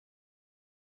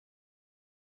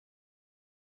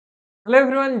Hello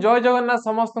everyone जय जगन्नाथ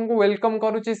समस्त को वेलकम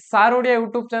करूची सार ओडिया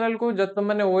यूट्यूब चैनल को जो तुम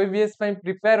मैंने ओएबीएस पई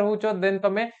प्रिपेयर होचो देन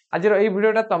तमे आज रो ए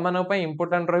वीडियोटा तम मानक पई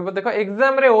इंपोर्टेंट रहबो देखो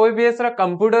एग्जाम रे ओएबीएस रा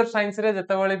कंप्यूटर साइंस रे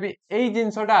जतबेले भी एई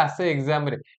जिंसोटा आसे एग्जाम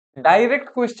रे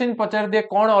डायरेक्ट क्वेश्चन पचार दिए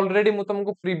कोन ऑलरेडी मु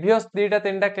तुमको प्रीवियस दीटा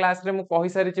तीनटा क्लास रे मु कहि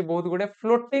सारी छी बहुत गुडे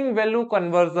floating value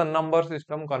conversion number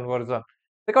system conversion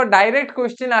देखो डायरेक्ट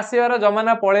क्वेश्चन आसीवार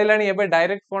जमाना पळेलाणी एबे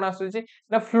डायरेक्ट कोन आसुची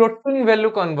ना फ्लोटिंग वैल्यू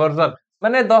कन्वर्जन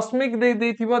माने दशमिक दे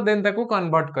देथिबो देन ताको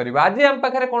कन्वर्ट करबा आज हम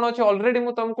पाखरे कोन अछि ऑलरेडी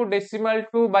मु तुमको decimal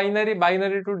to binary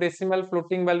binary to decimal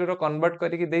floating value row convert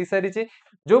करिकि देई सारी छी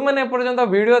जो माने पर्यंत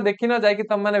वीडियो देखिनो जाय कि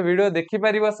तुम माने वीडियो देखि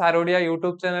परिबो सार ओडिया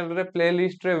YouTube चैनल रे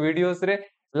प्लेलिस्ट रे वीडियोस रे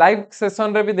लाइव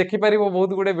सेशन रे भी देखि परिबो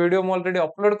बहुत गुडे वीडियो मु ऑलरेडी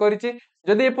अपलोड करिछि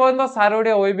जदि ए पर्यंत सार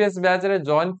ओडिया ओएबीएस बैच रे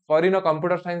जॉइन करिनो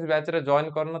कंप्यूटर साइंस बैच रे जॉइन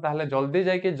करनो ताहले जल्दी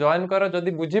जाय कि जॉइन करो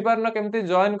जदि बुझी पारनो केमति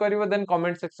जॉइन करिवो देन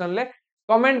कमेंट सेक्शन ले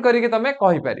कमेंट करिकि तमे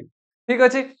कहि पारिबो ठीक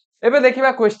अछि एबे देखिबा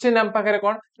क्वेश्चन हम पाखरे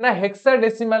कोन ना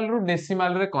हेक्साडेसिमल रु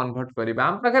डेसिमल रे कन्वर्ट करिबा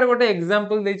हम पाखरे गोटे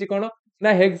एग्जांपल देछि कोन ना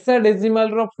हेक्साडेसिमल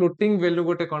रो फ्लोटिंग वैल्यू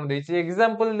गोटे कोन देछि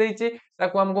एग्जांपल देछि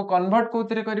ताको हमको कन्वर्ट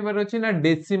कोतरे करिवार अछि ना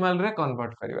डेसिमल रे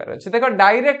कन्वर्ट करिवार अछि देखो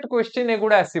डायरेक्ट क्वेश्चन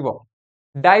एगुडा आसीबो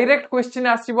डायरेक्ट क्वेश्चन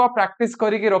आसीबो प्रैक्टिस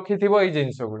करिकि रखिथिबो ए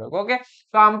जिंस गुडा ओके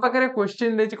तो हम पाखरे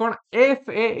क्वेश्चन देछि कोन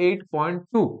FA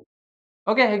 8.2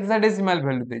 ओके हेक्साडेसिमल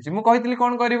वैल्यू देछि मु कहितली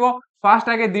कोन करिवो फास्ट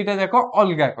आगे दीटा जाको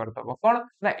अलगा कर दबो कोन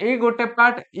ना ए गोटे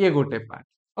पार्ट ये गोटे पार्ट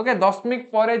ओके दशमिक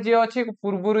परे जे अछि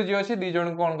पूर्वरु जे अछि दी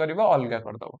जण कोन करिवो अलगा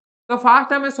कर दबो तो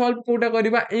फास्ट हमें सॉल्व कोटा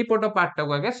करिबा ए पटो पार्ट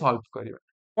टाको आगे सॉल्व करिबा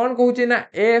कोन कहूची ना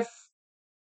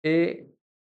FA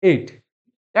 8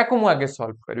 याको मु आगे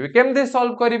सॉल्व करिवि केमते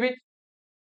सॉल्व करिवि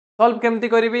सॉल्व केमती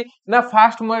करिवि ना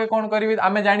फास्ट मु कोन करिवि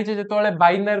आमे जानि छे जेतोले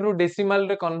बाइनरी रु डेसिमल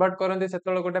रे कन्वर्ट करन्ते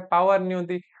सेतोले गोटे power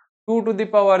नियंती 2 to the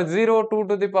power 0 2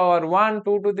 to the power 1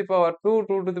 2 to the power 2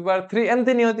 2 to the power 3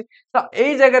 एमती नियंती तो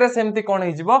एई जगह रे सेमती कोन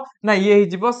हे जिवो ना ये हे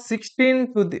जिवो 16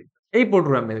 to the एई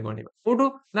पोटु आमे गणिबा पोटु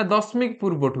ना दशमिक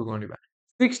पूर्वठु गणिबा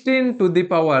 16 to the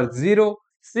power 0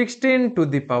 16 to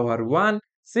the power 1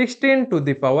 16 to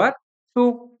the power 2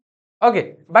 okay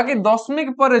बाकी दशमिक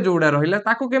पर जोड़ा रहिला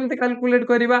ताको केमते कैलकुलेट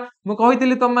करिबा मु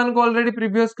कहितली तम मान को ऑलरेडी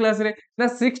प्रीवियस क्लास रे ना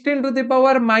 16 टू द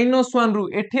पावर -1 रु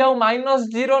एठी आ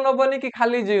 -0 नबनी कि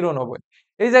खाली 0 नबो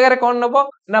ए जगह रे कोन नबो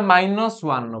ना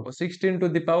 -1 नबो 16 टू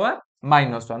द पावर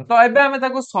 -1 तो एबे हमें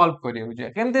ताको सॉल्व करियो जे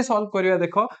केमते सॉल्व करिया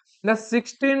देखो ना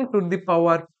 16 टू द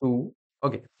पावर 2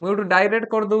 ओके मु एटू डायरेक्ट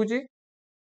कर दउची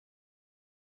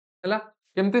हला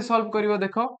केमते सॉल्व करियो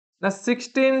देखो ना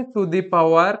 16 टू द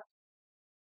पावर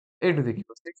 8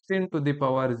 देखियो 16 to the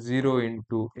power 0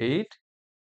 into 8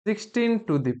 16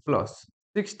 to the plus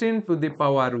 16 to the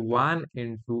power 1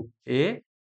 into a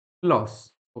plus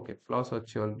okay plus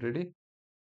अच्छी already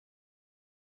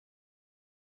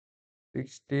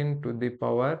 16 to the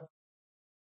power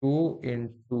 2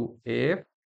 into a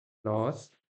plus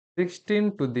 16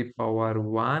 to the power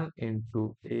 1 into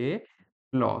a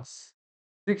plus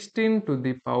 16 to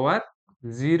the power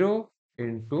 0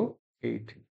 into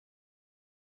 8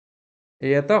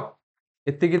 एया तो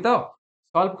एतिकी तो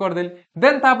solve कर देली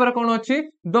then तापर कोन अछि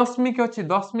दशमिक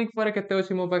पर केते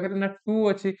अछि मो पाखरे ना 2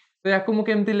 अछि तो याकू मु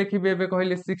केमति लिखिबे एबे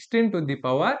कहले 16 टू द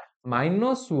पावर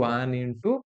 -1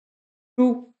 into 2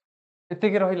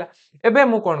 एतिकी रहिला एबे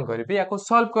मु कोन करबी याकू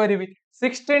सॉल्व करबी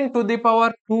 16 to the power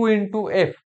 2 into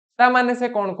f ता माने से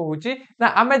कोन कहूची ना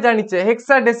आमे जानि छे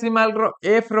हेक्साडेसिमल रो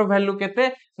f रो वैल्यू केते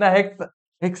ना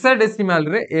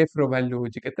हेक्साडेसिमल रे f रो वैल्यू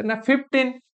होची केते ना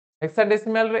 15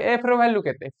 हेक्साडेसिमल रे f रो वैल्यू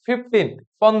केते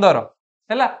 15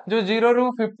 हैला जो 0 रु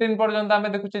 15 पर्यंत आमे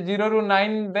देखुचे 0 रु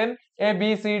 9 then a b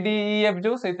c d e f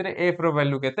जो सेतरे f रो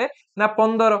वैल्यू केते ना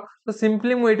 15 तो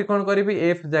सिंपली मु एठी कोन करबी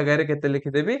f जगह रे केते लिखि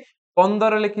देबी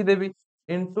 15 लिखि देबी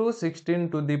into 16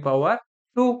 to the power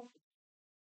 2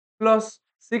 plus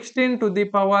 16 to the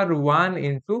power 1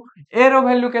 into a row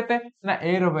value केते ना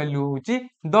a रो वैल्यू होची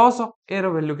 10 a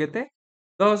रो वैल्यू केते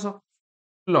 10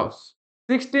 plus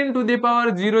 16 to the power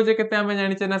 0 जे केते हमें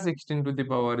जानि छै ना 16 to the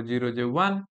power 0 J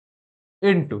 1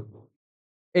 into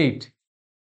 8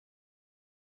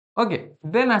 okay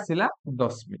then आसिला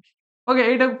 10 minute okay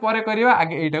एटा को परे करिवा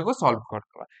आगे एटा को solve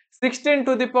करतबा 16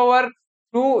 to the power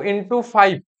 2 into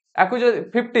 5 याकू जो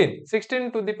 15 16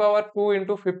 टू द पावर 2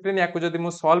 into 15 याकू जदी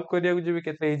मु सॉल्व करिया को जेबी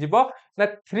केते हिजिबो ना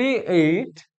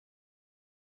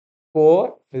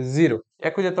 3840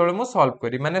 याकू जेतोले मु सॉल्व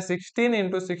करी माने 16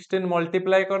 into 16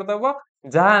 मल्टीप्लाई कर दबो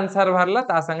जहा आंसर भारला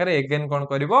ता संगे अगेन कोन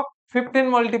करिवो 15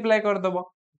 मल्टीप्लाई कर दबो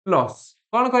plus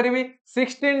cone करिवि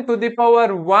 16 to the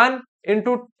power 1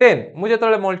 into 10 मु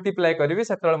जेतोले मल्टीप्लाई करिवि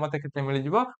सेतोले मते केते मिलि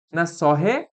जिवो ना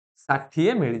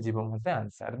 160 मिलि जिवो मते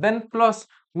आंसर देन प्लस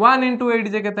 1 into 8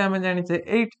 जे केते हमें जानि छे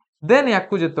 8 देन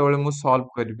याकू जेतेबेले मु सॉल्व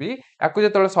करबी याकू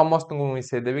जेतेबेले समस्त को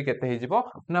मिसै देबी केते हे जिवो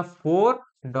ना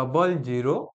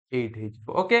 4008 हे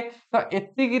जिवो ओके तो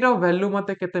एतिकी रो वैल्यू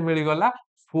मते केते मिली गला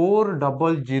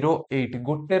 4008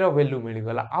 गोटे रो वैल्यू मिली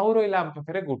गला आउ रहिला हम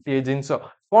पाखरे गोटे जिंस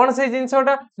कोन से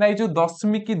जिंसटा ना ए जो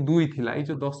दशमिक 2 थिला ए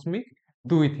जो दशमिक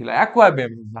 2 थिला याकू आबे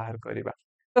बाहर करबा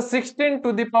तो 16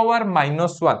 to the power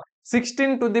 -1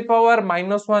 16 to the power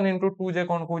 -1 into 2 जे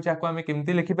कोन कहूछ याकू हमें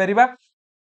केमती लिखि परिबा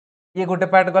ये गोटे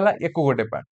पार्ट गला एको गोटे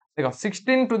पार्ट देखो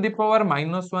 16 टू द पावर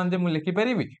 -1 जे मु लिखि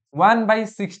परिबी 1 by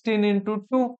 16 into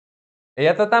 2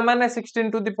 या तो ता माने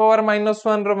 16 टू द पावर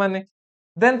 -1 रो माने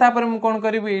देन तापर मु कोन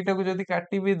करिबी एटा को जदी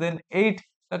काटिबी देन 8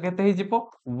 तो केते हि जिवो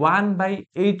 1 by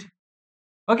 8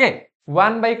 ओके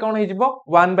 1 by कोन हि जिवो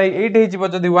 1 by 8 हि जिवो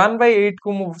जदी 1 by 8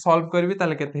 को मु सॉल्व करबी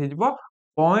ताले केते हि जिवो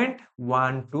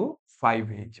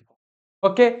 0.125 हि जिवो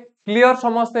ओके क्लियर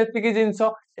समस्त एतिकी जिंस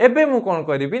एबे मु कोन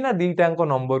करिबी ना दीटांको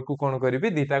नंबर को कोन करिबी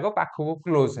दीटाको पाखको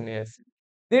क्लोज नि आसी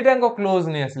दीटांको क्लोज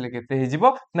नि आसीले केते हि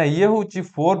जिवो ना ये होची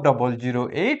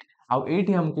 4008 आउ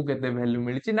एठी हमको केते वैल्यू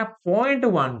मिलिची ना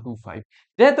 0.125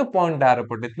 जेहेतु पॉइंट डार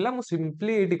पटे थिला मु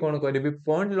सिंपली एठी कोन करिबी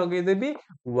पॉइंट लगेई देबी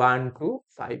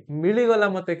 125 मिली गला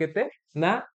मते केते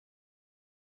ना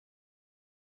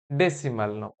decimal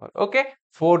number okay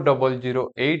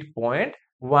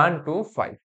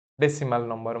 4008.125 decimal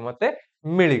number मते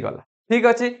मिली गला ठीक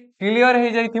अछि क्लियर हे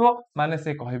जाइथिबो माने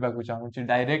से कहबा को चाहूची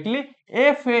डायरेक्टली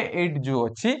fa8 जो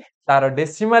अछि तार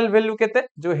डेसिमल वैल्यू केते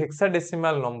जो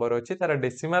हेक्साडेसिमल नंबर अछि तार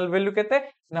डेसिमल वैल्यू केते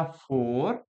ना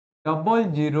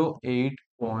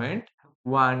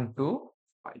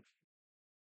 4008.125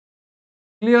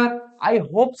 क्लियर आई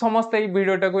होप समस्त ए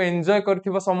वीडियोटा को एंजॉय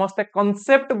करथिबो समस्त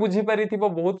कांसेप्ट बुझी परिथिबो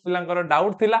बहुत पिलांकर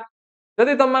डाउट थिला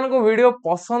जदि तुम मानको वीडियो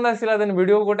पसंद आसिला देन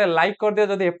वीडियो को गोटे लाइक कर दियो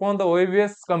जदि एपन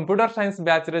ओएबीएस कंप्यूटर साइंस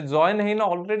बैच रे जॉइन हेनो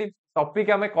ऑलरेडी टॉपिक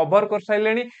हमें कवर कर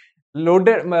साइलेनी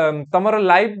लोडेड तमरो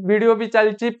लाइव वीडियो भी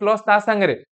चलची प्लस ता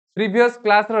संगरे प्रीवियस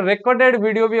क्लास रो रिकॉर्डेड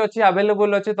वीडियो भी अछि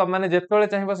अवेलेबल अछि त माने जेतोले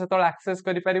चाहिबो सेतोले एक्सेस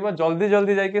करि परिबो जल्दी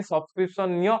जल्दी जाई के सब्सक्रिप्शन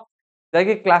नियो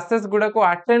जाके क्लासेस गुडा को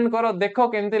अटेंड करो देखो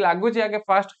केमती लागुची आगे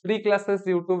फास्ट फ्री क्लासेस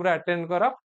यूट्यूब रे अटेंड करो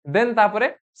देन तापरे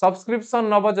सब्सक्रिप्शन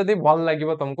नबो जदी भल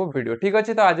लागिवो तुमको वीडियो ठीक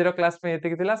अछि तो आज रो क्लास में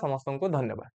एतिक थिला समस्त को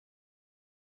धन्यवाद।